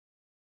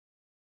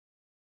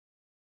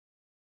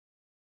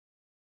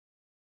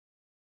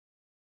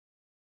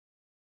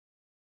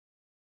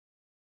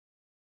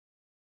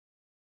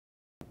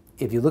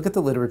if you look at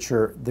the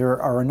literature, there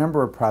are a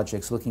number of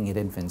projects looking at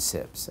infant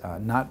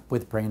SIBs, not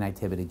with brain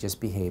activity,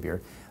 just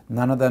behavior.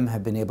 None of them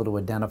have been able to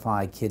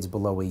identify kids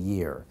below a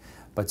year.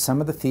 But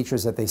some of the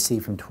features that they see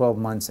from 12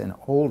 months and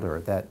older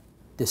that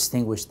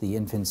distinguish the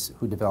infants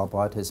who develop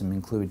autism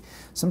include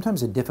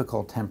sometimes a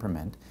difficult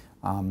temperament.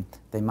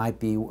 They might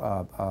be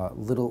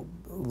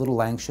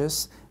little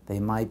anxious. They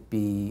might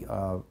be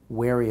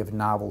wary of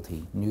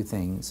novelty, new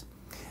things.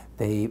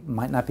 They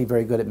might not be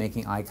very good at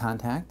making eye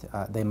contact.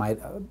 They might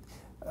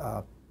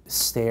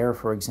stare,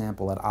 for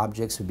example, at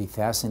objects, would be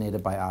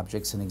fascinated by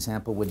objects. An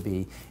example would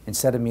be,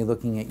 instead of me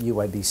looking at you,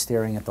 I'd be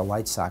staring at the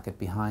light socket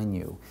behind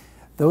you.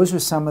 Those are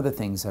some of the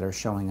things that are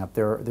showing up.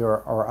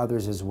 There are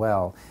others as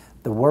well.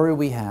 The worry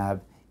we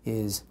have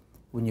is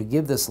when you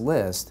give this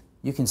list,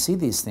 you can see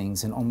these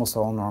things in almost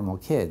all normal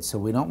kids. So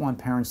we don't want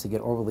parents to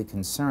get overly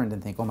concerned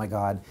and think, oh my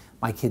God,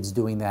 my kid's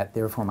doing that,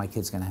 therefore my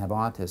kid's going to have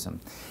autism.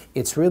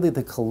 It's really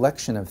the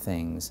collection of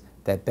things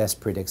that best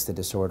predicts the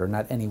disorder,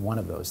 not any one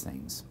of those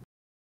things.